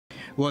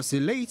was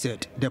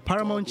elated the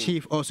paramount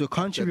chief also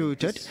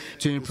contributed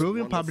to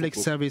improving public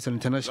service and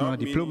international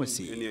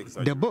diplomacy.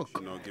 The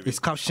book is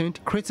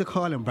captioned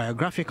Critical and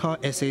Biographical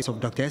Essays of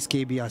Dr.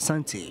 S.K.B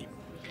Asante.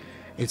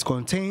 It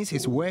contains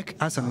his work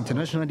as an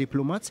international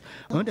diplomat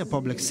and a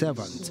public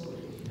servant.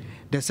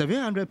 The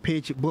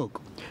 700-page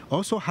book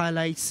also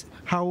highlights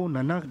how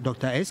Nana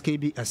Dr.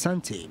 S.K.B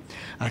Asante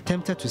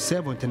attempted to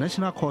serve on the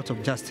International Court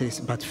of Justice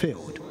but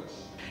failed.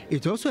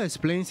 It also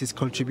explains his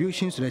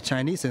contributions to the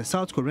Chinese and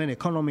South Korean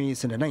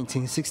economies in the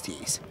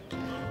 1960s.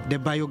 The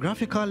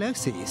biographical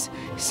essays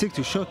seek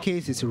to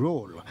showcase his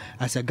role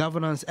as a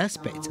governance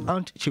expert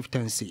and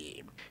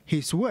chieftaincy.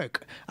 His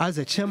work as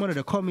the chairman of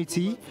the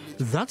committee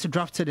that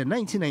drafted the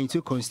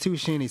 1992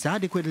 Constitution is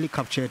adequately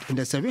captured in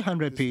the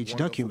 700-page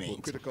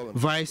document.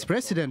 Vice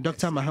President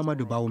Dr.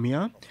 Mahamudu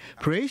Bawumia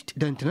praised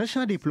the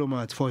international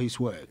diplomat for his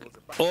work.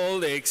 All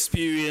the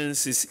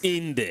experience is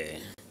in there.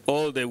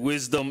 All the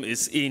wisdom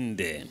is in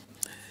there.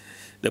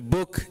 The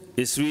book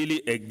is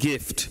really a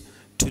gift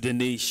to the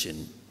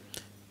nation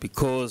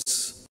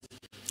because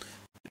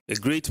a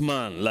great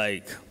man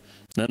like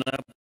Nana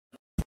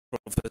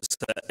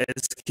Professor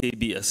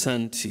S.K.B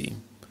Asante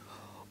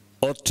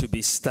ought to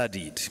be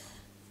studied.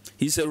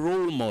 He's a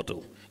role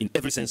model in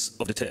every sense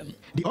of the term.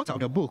 The author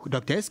of the book,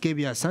 Dr.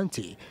 S.K.B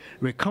Asante,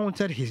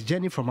 recounted his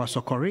journey from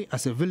Asokore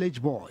as a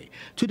village boy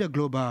to the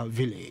global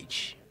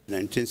village. In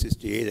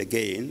 1968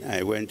 again,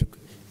 I went to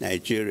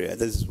Nigeria.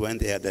 This is when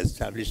they had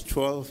established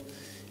 12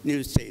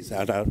 new states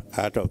out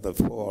of the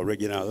 4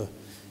 original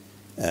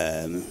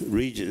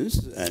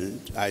regions, and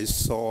I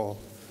saw,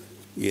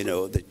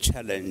 the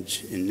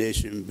challenge in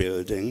nation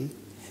building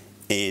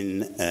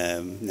in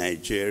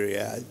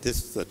Nigeria.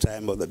 This is the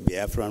time of the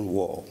Biafran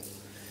War.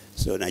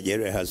 So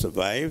Nigeria has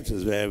survived.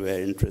 It's very,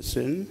 very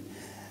interesting.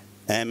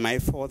 And my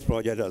 4th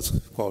project,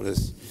 of course,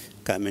 is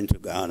coming to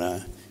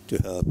Ghana to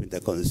help in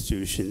the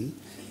Constitution,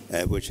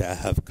 which I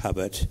have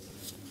covered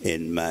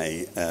in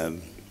my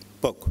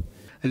book.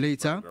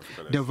 Later,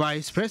 the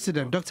Vice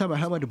President, Dr.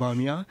 Mahamudu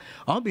Bawumia,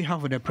 on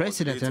behalf of the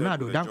President, Nana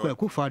Dankwa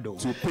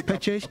Akufo-Addo,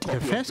 purchased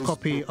the first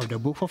copy of the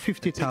book for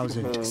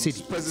 50,000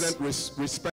 cedis.